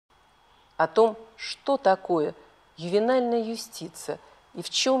о том, что такое ювенальная юстиция и в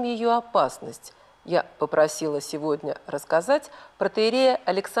чем ее опасность, я попросила сегодня рассказать протоиерея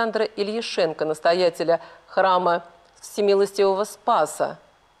Александра Ильяшенко, настоятеля храма Всемилостивого Спаса,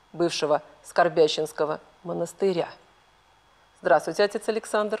 бывшего Скорбященского монастыря. Здравствуйте, отец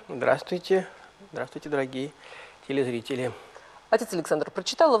Александр. Здравствуйте. Здравствуйте, дорогие телезрители. Отец Александр,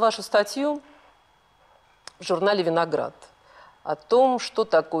 прочитала вашу статью в журнале «Виноград» о том, что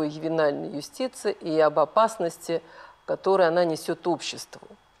такое ювенальная юстиция и об опасности, которую она несет обществу.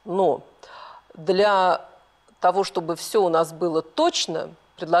 Но для того, чтобы все у нас было точно,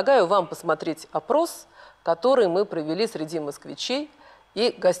 предлагаю вам посмотреть опрос, который мы провели среди москвичей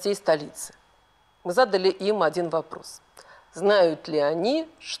и гостей столицы. Мы задали им один вопрос. Знают ли они,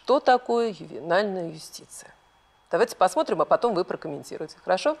 что такое ювенальная юстиция? Давайте посмотрим, а потом вы прокомментируете.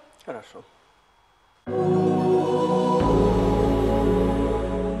 Хорошо? Хорошо.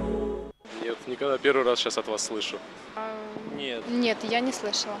 Нет, никогда, первый раз сейчас от вас слышу. Нет. Нет, я не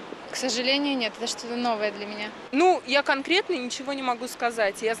слышала. К сожалению, нет. Это что-то новое для меня. Ну, я конкретно ничего не могу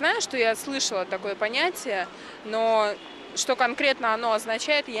сказать. Я знаю, что я слышала такое понятие, но что конкретно оно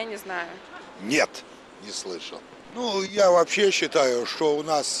означает, я не знаю. Нет, не слышал. Ну, я вообще считаю, что у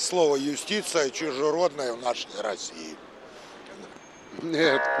нас слово «юстиция» чужеродное в нашей России.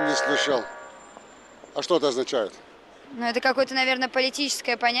 Нет, не слышал. А что это означает? Ну, это какое-то, наверное,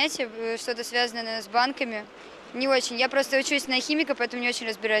 политическое понятие, что-то связанное с банками. Не очень. Я просто учусь на химика, поэтому не очень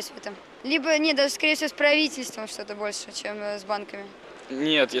разбираюсь в этом. Либо, нет, даже, скорее всего, с правительством что-то больше, чем с банками.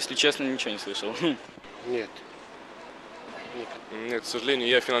 Нет, если честно, ничего не слышал. Нет. Нет, к сожалению,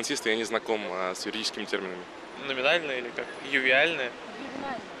 я финансист, и я не знаком с юридическими терминами. Номинальная или как? Ювиальная?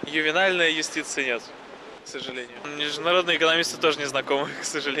 Ювенальная юстиция нет, к сожалению. Международные экономисты тоже не знакомы, к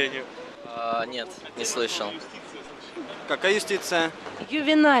сожалению. Нет, не слышал. Какая юстиция?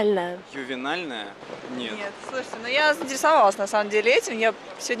 Ювенальная. Ювенальная? Нет. Нет, слушайте, ну я заинтересовалась на самом деле этим, я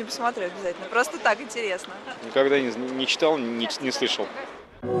сегодня посмотрю обязательно. Просто так интересно. Никогда не читал, не слышал.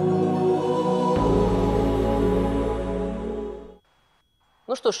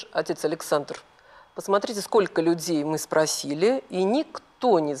 Ну что ж, отец Александр, посмотрите, сколько людей мы спросили, и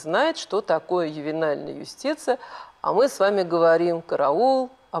никто не знает, что такое ювенальная юстиция, а мы с вами говорим: караул,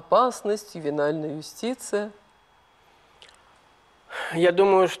 опасность, ювенальная юстиция. Я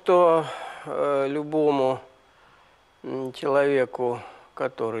думаю, что любому человеку,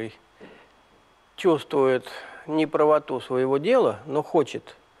 который чувствует неправоту своего дела, но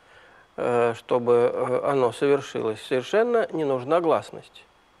хочет, чтобы оно совершилось, совершенно не нужна гласность.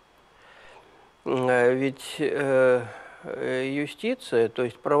 Ведь юстиция, то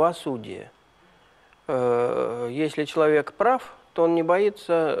есть правосудие, если человек прав, то он не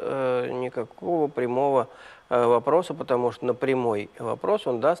боится никакого прямого вопроса, потому что на прямой вопрос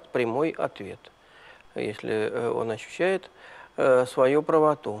он даст прямой ответ, если он ощущает свою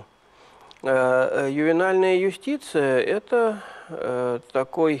правоту. Ювенальная юстиция – это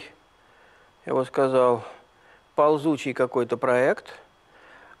такой, я бы сказал, ползучий какой-то проект,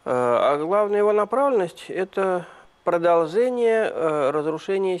 а главная его направленность – это продолжение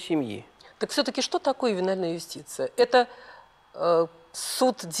разрушения семьи. Так все-таки что такое ювенальная юстиция? Это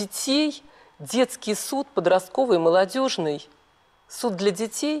суд детей, детский суд, подростковый, молодежный, суд для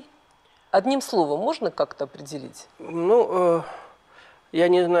детей? Одним словом, можно как-то определить? Ну, я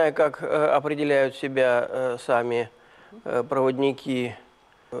не знаю, как определяют себя сами проводники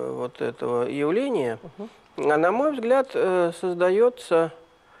вот этого явления. А на мой взгляд, создается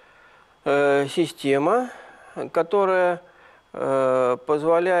система, которая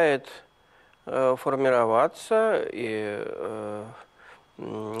позволяет формироваться и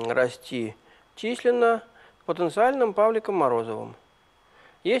расти численно потенциальным Павликом Морозовым.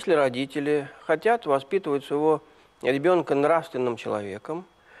 Если родители хотят воспитывать своего ребенка нравственным человеком,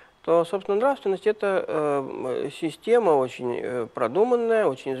 то, собственно, нравственность – это система очень продуманная,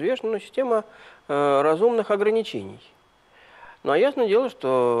 очень известная, но система разумных ограничений. Ну, а ясно дело,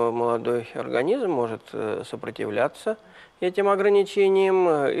 что молодой организм может сопротивляться этим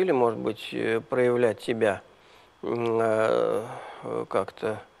ограничениям или, может быть, проявлять себя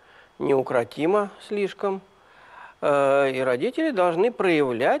как-то неукротимо слишком. И родители должны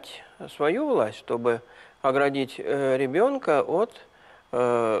проявлять свою власть, чтобы оградить ребенка от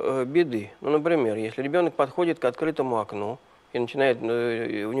беды. Ну, например, если ребенок подходит к открытому окну и начинает в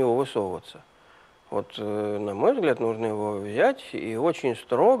него высовываться, вот, на мой взгляд, нужно его взять и очень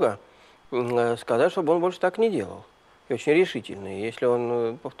строго сказать, чтобы он больше так не делал. И очень решительно. И если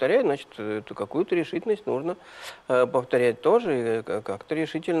он повторяет, значит, какую-то решительность нужно повторять тоже, и как-то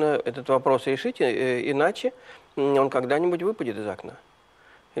решительно этот вопрос решить, иначе он когда-нибудь выпадет из окна.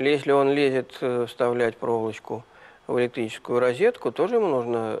 или если он лезет вставлять проволочку в электрическую розетку, тоже ему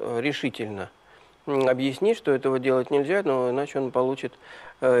нужно решительно объяснить, что этого делать нельзя, но иначе он получит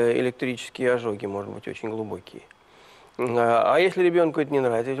электрические ожоги, может быть, очень глубокие. А если ребенку это не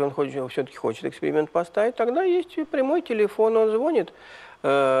нравится, если он все-таки хочет эксперимент поставить, тогда есть прямой телефон, он звонит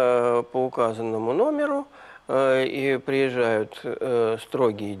по указанному номеру, и приезжают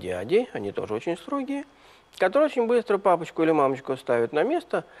строгие дяди, они тоже очень строгие, которые очень быстро папочку или мамочку ставят на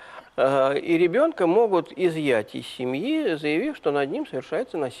место, и ребенка могут изъять из семьи, заявив, что над ним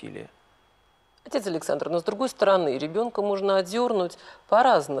совершается насилие. Отец Александр, но с другой стороны, ребенка можно одернуть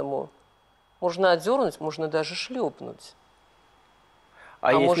по-разному. Можно одернуть, можно даже шлепнуть.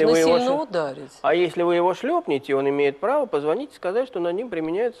 А можно сильно ударить. А если вы его шлепнете, он имеет право позвонить и сказать, что над ним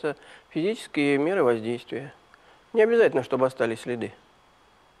применяются физические меры воздействия. Не обязательно, чтобы остались следы.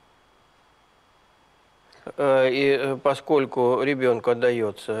 И поскольку ребенку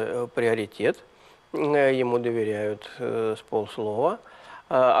отдается приоритет, ему доверяют с полслова,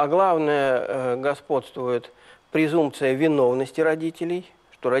 а главное, господствует презумпция виновности родителей,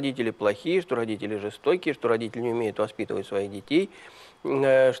 что родители плохие, что родители жестокие, что родители не умеют воспитывать своих детей,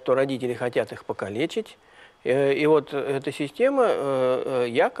 что родители хотят их покалечить. И вот эта система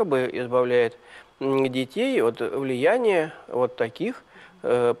якобы избавляет детей от влияния вот таких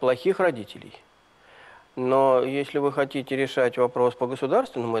плохих родителей. Но если вы хотите решать вопрос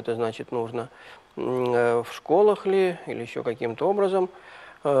по-государственному, это значит, нужно в школах ли или еще каким-то образом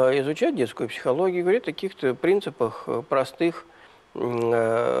изучать детскую психологию, говорить о каких-то принципах простых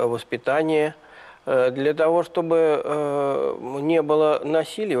воспитания. Для того, чтобы не было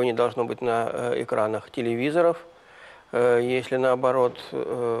насилия, его не должно быть на экранах телевизоров. Если наоборот,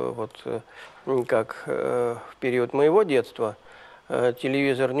 вот как в период моего детства,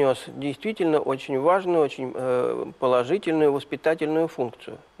 телевизор нес действительно очень важную, очень положительную воспитательную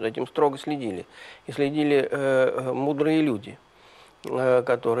функцию. За этим строго следили. И следили мудрые люди,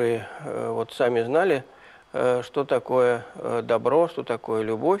 которые вот сами знали, что такое добро, что такое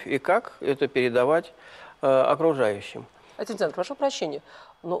любовь и как это передавать окружающим. Отец Александр, прошу прощения,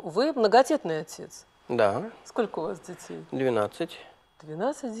 но вы многодетный отец. Да. Сколько у вас детей? 12.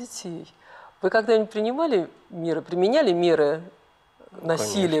 12 детей. Вы когда-нибудь применяли меры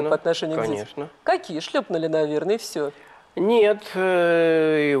насилия, конечно, по отношению к детям? Конечно. Какие? Шлепнули, наверное, и все. Нет,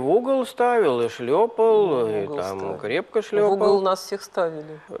 и в угол ставил, и шлепал, и там ставил. Крепко шлепал. В угол нас всех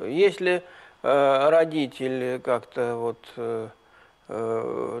ставили. Если родитель как-то вот,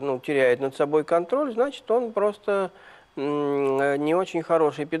 теряет над собой контроль, значит, он просто не очень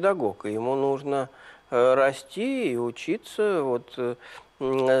хороший педагог, и ему нужно расти и учиться. Вот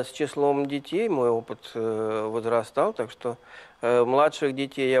с числом детей мой опыт возрастал, так что младших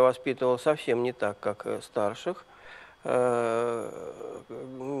детей я воспитывал совсем не так, как старших, гораздо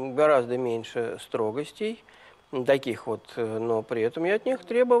меньше строгостей таких вот, но при этом я от них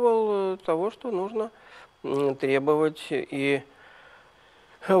требовал того, что нужно требовать. И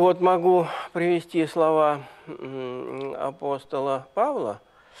вот могу привести слова апостола Павла.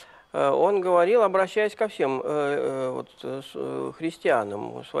 Он говорил, обращаясь ко всем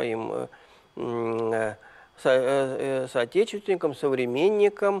христианам, своим соотечественникам,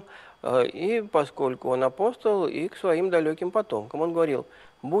 современникам, и поскольку он апостол, и к своим далеким потомкам. Он говорил: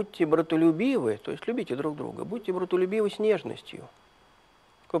 будьте братолюбивы, то есть любите друг друга, будьте братолюбивы с нежностью.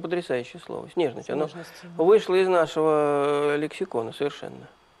 Какое потрясающее слово, с нежностью. Оно вышло из нашего лексикона совершенно.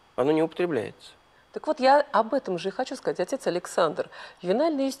 Оно не употребляется. Так вот, я об этом же и хочу сказать. Отец Александр,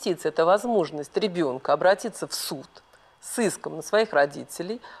 ювенальная юстиция – это возможность ребенка обратиться в суд с иском на своих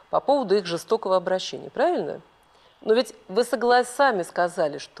родителей по поводу их жестокого обращения. Правильно? Но ведь вы сами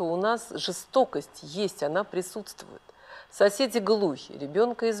сказали, что у нас жестокость есть, она присутствует. Соседи глухи,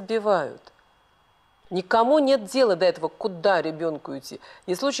 ребенка избивают. Никому нет дела до этого, куда ребенку идти.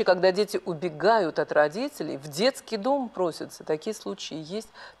 Есть случаи, когда дети убегают от родителей, в детский дом просятся. Такие случаи есть.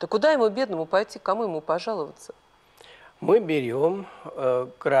 Так куда ему, бедному, пойти, кому ему пожаловаться? Мы берем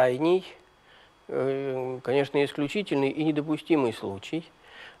крайний, конечно, исключительный и недопустимый случай,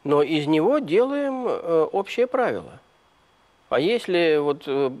 но из него делаем общее правило. А если вот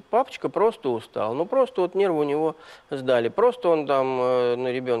папочка просто устал, просто вот нервы у него сдали, просто он там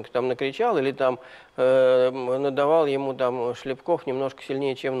на ребенка там накричал или там надавал ему там шлепков немножко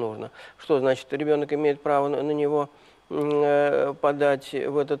сильнее, чем нужно. Что значит, ребенок имеет право на него подать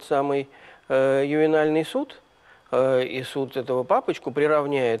в этот самый ювенальный суд? И суд этого папочку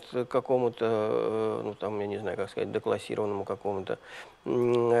приравняет к какому-то, я не знаю, как сказать, деклассированному какому-то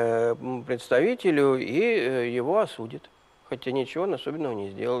представителю и его осудит. Хотя ничего он особенного не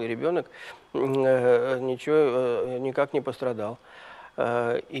сделал, и ребенок ничего никак не пострадал.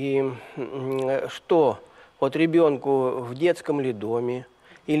 И что вот ребенку в детском ли доме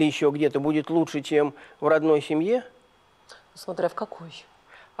или еще где-то будет лучше, чем в родной семье? Смотря в какой.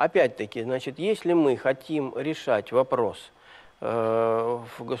 Опять-таки, значит, если мы хотим решать вопрос в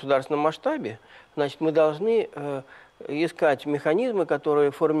государственном масштабе, значит, мы должны искать механизмы,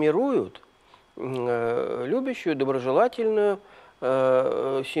 которые формируют любящую, доброжелательную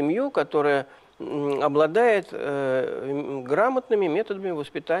семью, которая обладает грамотными методами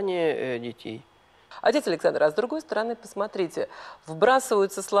воспитания детей. Отец Александр, а с другой стороны, посмотрите,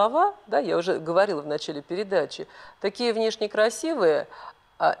 вбрасываются слова, да, я уже говорила в начале передачи, такие внешне красивые,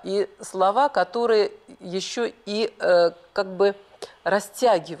 и слова, которые еще и как бы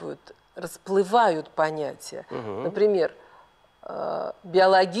растягивают, расплывают понятия. Угу. Например,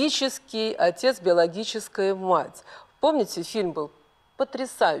 биологический отец, биологическая мать. Помните, фильм был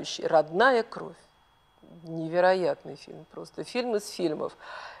потрясающий «Родная кровь». Невероятный фильм просто. Фильм из фильмов.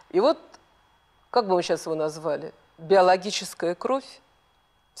 И вот, как бы мы сейчас его назвали? Биологическая кровь.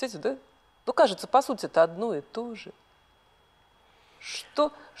 Кстати, да? Ну, кажется, по сути, это одно и то же.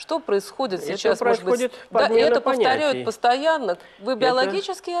 Что происходит сейчас? Происходит да, и это понятий. Повторяют постоянно. Вы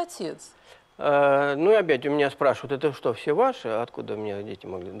биологический отец. Ну и опять у меня спрашивают, это что, все ваши? Откуда у меня дети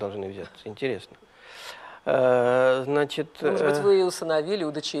должны взяться? Интересно. Значит, может быть, вы и усыновили,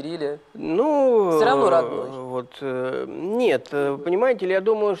 удочерили? Ну, все равно родной. Вот, нет, понимаете ли, я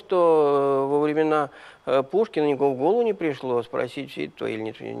думаю, что во времена Пушкина никому в голову не пришло спросить, все это твои или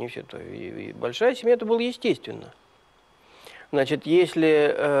не все твои. И большая семья, это было естественно. Значит,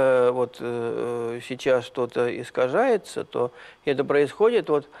 если вот сейчас что-то искажается, то это происходит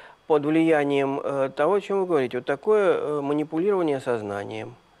вот под влиянием того, о чем вы говорите. Вот такое манипулирование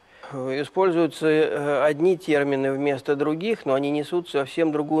сознанием. Используются одни термины вместо других, но они несут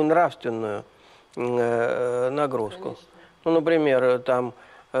совсем другую нравственную нагрузку. Конечно. Ну, например, там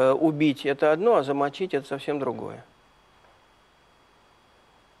убить – это одно, а замочить – это совсем другое.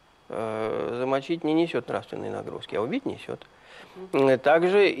 Замочить не несет нравственной нагрузки, а убить несет.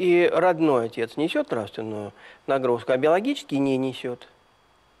 Также и родной отец несет нравственную нагрузку, а биологический не несет.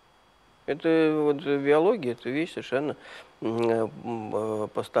 Это вот биология, это вещь совершенно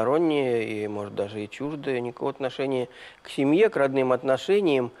посторонняя и, может, даже и чуждая, никакого отношения к семье, к родным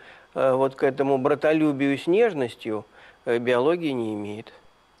отношениям, вот к этому братолюбию с нежностью биология не имеет.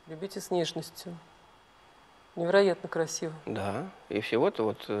 Любите с нежностью. Невероятно красиво. Да, и всего-то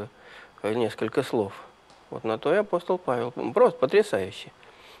вот несколько слов. Вот на то и апостол Павел. Просто потрясающе.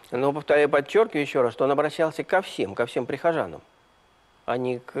 Но, повторяю, подчеркиваю еще раз, что он обращался ко всем прихожанам, а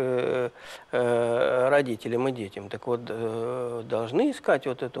не к родителям и детям. Так вот, должны искать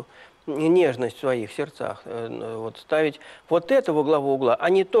вот эту нежность в своих сердцах, вот ставить вот это во главу угла, а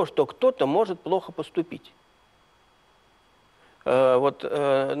не то, что кто-то может плохо поступить. Вот,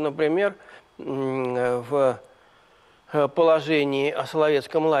 например, в положении о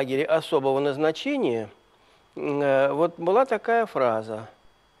Соловецком лагере особого назначения вот была такая фраза,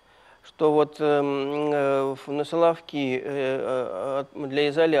 что вот на Соловки для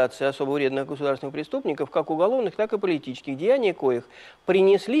изоляции особо вредных государственных преступников, как уголовных, так и политических, деяния коих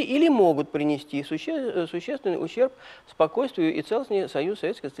принесли или могут принести существенный ущерб спокойствию и целостности Союза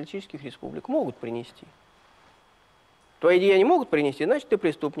Советско-Социалистических Республик. Могут принести. Твои деяния могут принести, значит, ты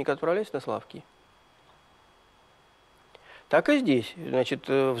преступник, отправляйся на Соловки. Так и здесь. Значит,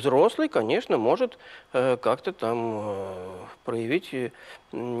 взрослый, конечно, может как-то там проявить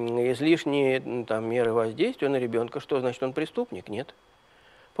излишние там, меры воздействия на ребенка. Что значит, он преступник? Нет.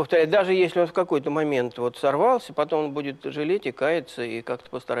 Повторяю, даже если он в какой-то момент вот сорвался, потом он будет жалеть и каяться, и как-то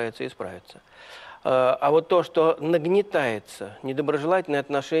постарается исправиться. А вот то, что нагнетается, недоброжелательные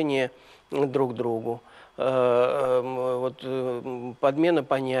отношения друг к другу, вот, подмена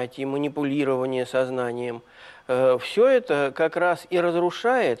понятий, манипулирование сознанием, все это как раз и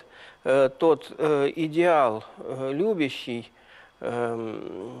разрушает тот идеал любящий,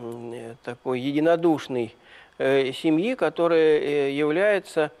 такой единодушной семьи, которая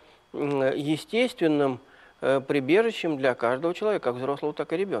является естественным прибежищем для каждого человека, как взрослого,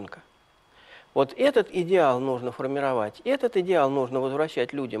 так и ребенка. Вот этот идеал нужно формировать, этот идеал нужно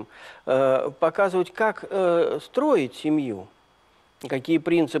возвращать людям, показывать, как строить семью, какие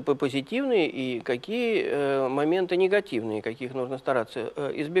принципы позитивные и какие моменты негативные, каких нужно стараться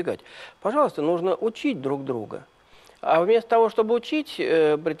избегать. Пожалуйста, нужно учить друг друга. А вместо того, чтобы учить,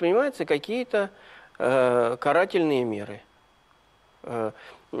 предпринимаются какие-то карательные меры.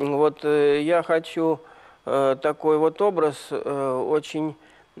 Вот я хочу такой вот образ очень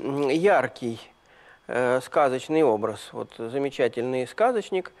яркий, сказочный образ. Вот замечательный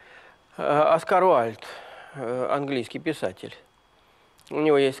сказочник Оскар Уайльд, английский писатель. У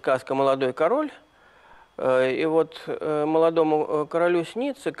него есть сказка «Молодой король». И вот молодому королю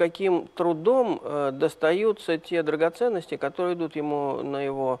снится, каким трудом достаются те драгоценности, которые идут ему на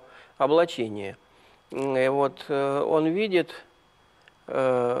его облачение. И вот он видит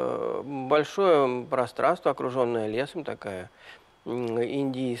большое пространство, окруженное лесом, такая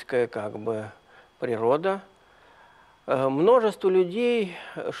индийская как бы природа. Множество людей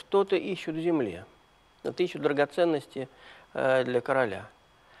что-то ищут в земле, ищут драгоценности для короля.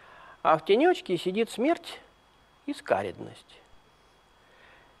 А в тенечке сидит смерть и скаредность.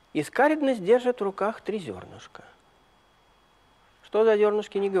 И скаредность держит в руках 3 зернышка. Что за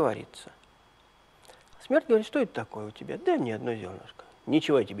зернышки, не говорится. Смерть говорит: что это такое у тебя? Дай мне 1 зернышко.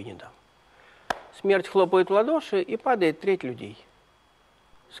 Ничего я тебе не дам. Смерть хлопает в ладоши, и падает 3 людей.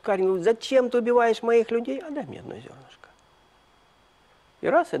 Скаредность говорит: зачем ты убиваешь моих людей? А дай мне 1 зернышко. И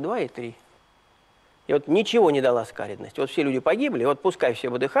раз, и 2, и 3. И вот ничего не дала скаредность. Вот все люди погибли, вот пускай все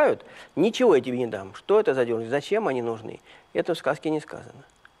выдыхают, ничего я тебе не дам. Что это за зернышки? Зачем они нужны? Это в сказке не сказано.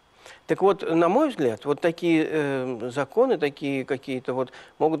 Так вот, на мой взгляд, вот такие законы, такие какие-то вот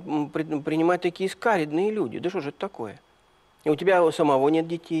могут принимать такие скаредные люди. Да что же это такое? И у тебя самого нет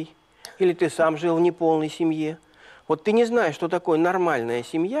детей, или ты сам жил в неполной семье. Вот ты не знаешь, что такое нормальная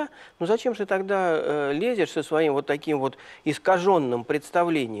семья, ну зачем же тогда лезешь со своим вот таким вот искаженным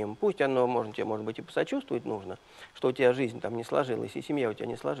представлением? Пусть оно, тебе, может быть, и посочувствовать нужно, что у тебя жизнь там не сложилась, и семья у тебя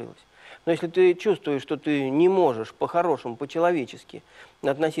не сложилась. Но если ты чувствуешь, что ты не можешь по-хорошему, по-человечески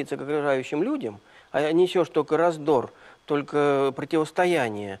относиться к окружающим людям, а несешь только раздор, только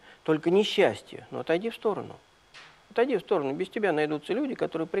противостояние, только несчастье, ну отойди в сторону. Отойди в сторону. Без тебя найдутся люди,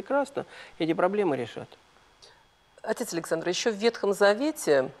 которые прекрасно эти проблемы решат. Отец Александр, еще в Ветхом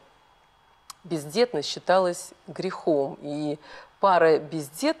Завете бездетность считалась грехом, и пары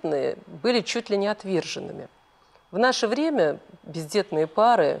бездетные были чуть ли не отверженными. В наше время бездетные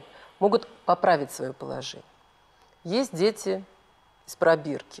пары могут поправить свое положение. Есть дети из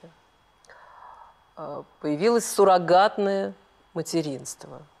пробирки. Появилось суррогатное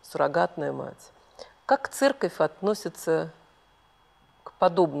материнство, суррогатная мать. Как церковь относится к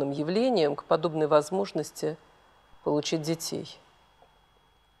подобным явлениям, к подобной возможности получить детей?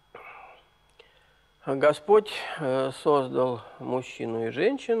 Господь создал мужчину и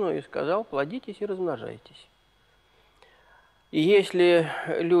женщину и сказал: плодитесь и размножайтесь. И если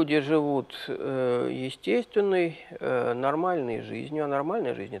люди живут естественной, нормальной жизнью, а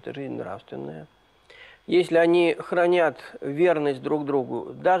нормальная жизнь – это жизнь нравственная, если они хранят верность друг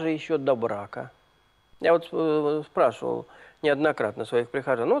другу даже еще до брака. Я вот спрашивал неоднократно своих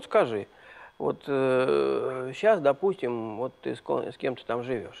прихожан: ну вот скажи, вот сейчас, допустим, вот ты с кем-то там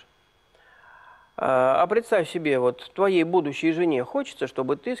живешь. А представь себе, вот твоей будущей жене хочется,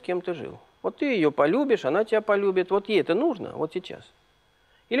 чтобы ты с кем-то жил. Вот ты ее полюбишь, она тебя полюбит. Вот ей это нужно, вот сейчас.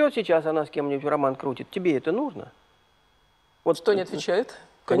 Или вот сейчас она с кем-нибудь роман крутит. Тебе это нужно? Вот что не отвечают?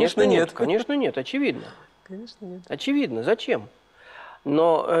 Конечно, нет. Конечно, нет, очевидно. Конечно, нет. Очевидно, зачем?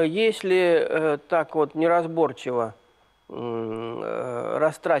 Но если так вот неразборчиво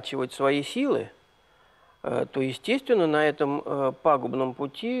растрачивать свои силы, то, естественно, на этом пагубном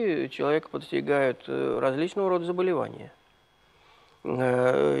пути человека подстерегают различного рода заболевания.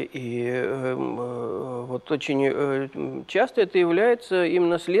 И вот очень часто это является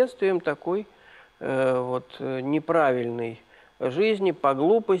именно следствием такой вот неправильной жизни, по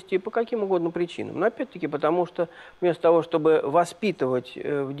глупости, по каким угодно причинам. Но опять-таки потому, что вместо того, чтобы воспитывать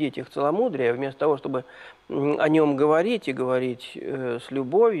в детях целомудрие, вместо того, чтобы о нем говорить и говорить с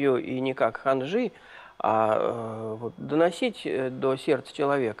любовью и не как ханжи, а вот доносить до сердца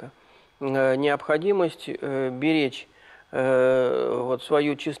человека необходимость беречь вот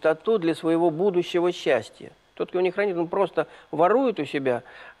свою чистоту для своего будущего счастья. Тот, кто не хранит, он просто ворует у себя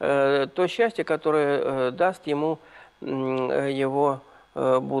то счастье, которое даст ему его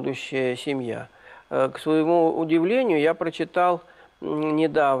будущая семья. К своему удивлению, я прочитал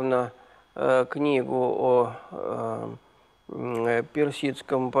недавно книгу о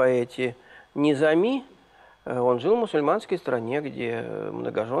персидском поэте Низами. Он жил в мусульманской стране, где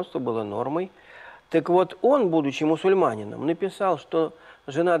многоженство было нормой. Так вот, он, будучи мусульманином, написал, что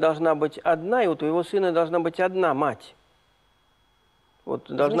жена должна быть одна, и у твоего сына должна быть одна мать. Вот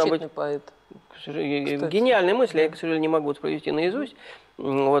должна быть поэт. Гениальная мысль, я, к сожалению, не могу воспроизвести наизусть.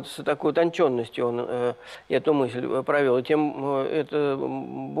 Вот с такой утонченностью он эту мысль провел. И тем это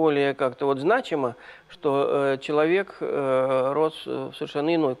более как-то вот значимо, что человек рос в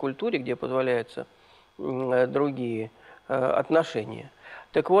совершенно иной культуре, где позволяются другие отношения.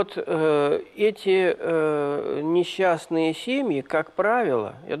 Так вот, эти несчастные семьи, как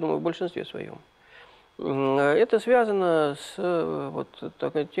правило, я думаю, в большинстве своем, Это связано с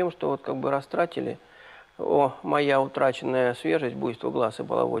тем, что вот как бы растратили моя утраченная свежесть, буйство глаз и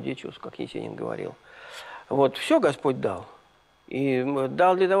половодье чувств, как Есенин говорил. Вот, все Господь дал. И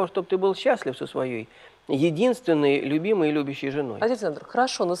дал для того, чтобы ты был счастлив со своей единственной, любимой и любящей женой. Александр,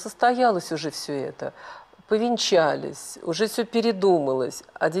 хорошо, но состоялось уже все это. Повенчались, уже все передумалось,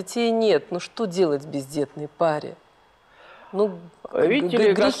 а детей нет. Ну что делать бездетной паре? Ну, видите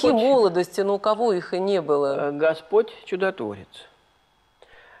ли, грехи Господь, молодости, но у кого их и не было. Господь чудотворец.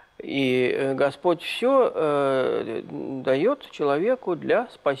 И Господь все дает человеку для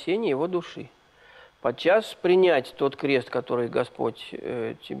спасения его души. Подчас принять тот крест, который Господь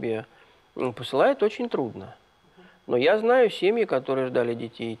тебе посылает, очень трудно. Но я знаю семьи, которые ждали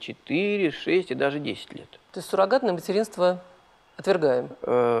детей 4, 6 и даже 10 лет. То есть суррогатное материнство отвергаем?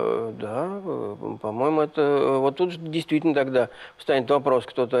 Да, по-моему, это... Вот тут действительно тогда встанет вопрос,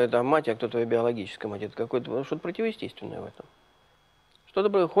 кто-то это мать, а кто твоя биологическая мать. Это какое-то что-то противоестественное в этом.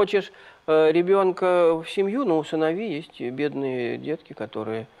 Что-то хочешь ребенка в семью, но усынови, есть бедные детки,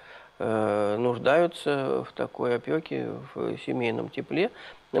 которые нуждаются в такой опеке, в семейном тепле.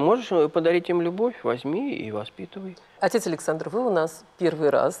 Можешь подарить им любовь, возьми и воспитывай. Отец Александр, вы у нас первый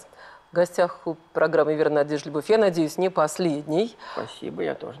раз в гостях у программы «Вера, Надежда, Любовь». Я надеюсь, не последний. Спасибо,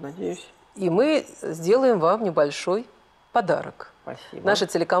 я тоже надеюсь. И мы сделаем вам небольшой подарок. Спасибо. Наша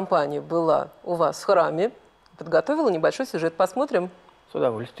телекомпания была у вас в храме, подготовила небольшой сюжет. Посмотрим. С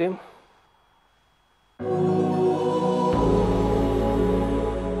удовольствием.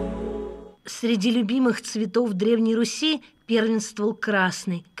 Среди любимых цветов Древней Руси первенствовал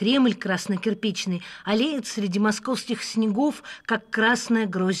красный. Кремль красно-кирпичный аллеет среди московских снегов, как красная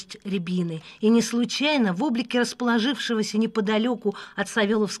гроздь рябины. И не случайно в облике расположившегося неподалеку от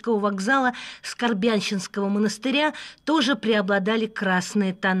Савеловского вокзала Скорбянщинского монастыря тоже преобладали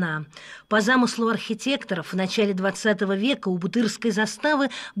красные тона. По замыслу архитекторов в начале XX века у Бутырской заставы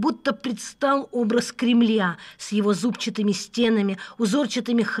будто предстал образ Кремля с его зубчатыми стенами,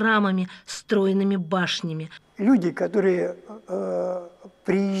 узорчатыми храмами, стройными башнями. Люди, которые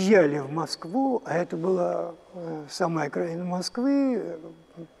приезжали в Москву, а это была самая окраина Москвы,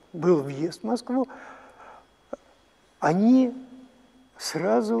 был въезд в Москву, они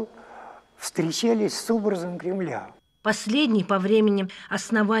сразу встречались с образом Кремля. Последний по времени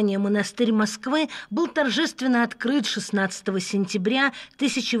основания монастырь Москвы был торжественно открыт 16 сентября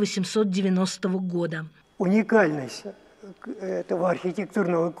 1890 года. Уникальность этого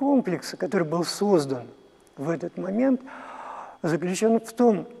архитектурного комплекса, который был создан в этот момент, заключен в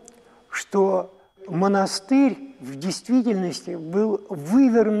том, что монастырь в действительности был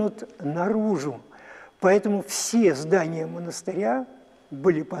вывернут наружу. Поэтому все здания монастыря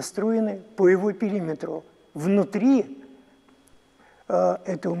были построены по его периметру. Внутри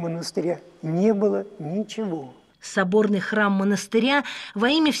этого монастыря не было ничего. Соборный храм монастыря во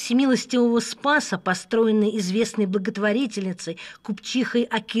имя Всемилостивого Спаса, построенный известной благотворительницей, купчихой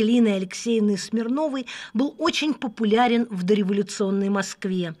Акелиной Алексеевной Смирновой, был очень популярен в дореволюционной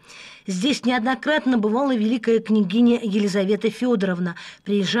Москве. Здесь неоднократно бывала великая княгиня Елизавета Федоровна,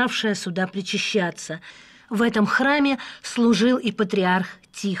 приезжавшая сюда причащаться. В этом храме служил и патриарх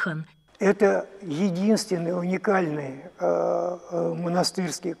Тихон. Это единственный уникальный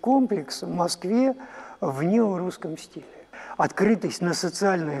монастырский комплекс в Москве в неорусском стиле. Открытость на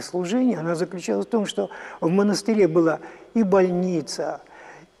социальное служение, она заключалась в том, что в монастыре была и больница,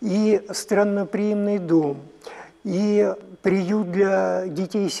 и странноприимный дом, и приют для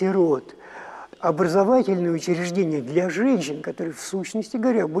детей-сирот, образовательные учреждения для женщин, которые, в сущности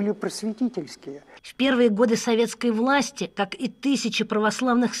говоря, были просветительские. В первые годы советской власти, как и тысячи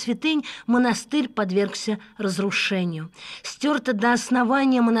православных святынь, монастырь подвергся разрушению. Стерто до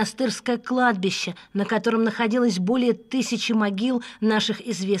основания монастырское кладбище, на котором находилось более 1000 могил наших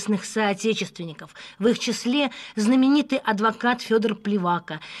известных соотечественников. В их числе знаменитый адвокат Федор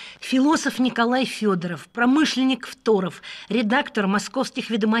Плевака, философ Николай Федоров, промышленник Второв, редактор «Московских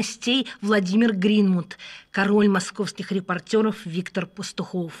ведомостей» Владимир Гринмут, король московских репортеров Виктор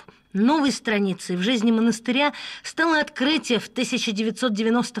Пастухов. Новой страницей в жизни монастыря стало открытие в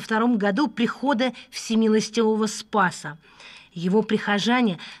 1992 году прихода Всемилостивого Спаса. Его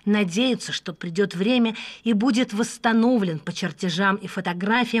прихожане надеются, что придет время и будет восстановлен по чертежам и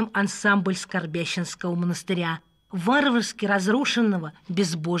фотографиям ансамбль Скорбящинского монастыря, варварски разрушенного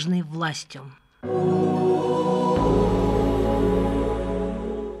безбожной властью.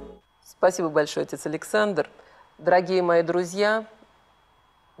 Спасибо большое, отец Александр. Дорогие мои друзья,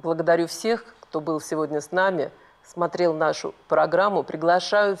 благодарю всех, кто был сегодня с нами, смотрел нашу программу.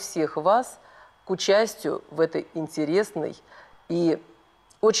 Приглашаю всех вас к участию в этой интересной и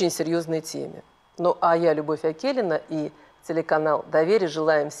очень серьезной теме. Ну, а я, Любовь Акелина, и телеканал «Доверие»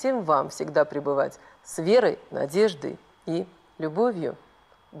 желаем всем вам всегда пребывать с верой, надеждой и любовью.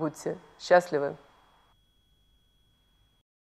 Будьте счастливы!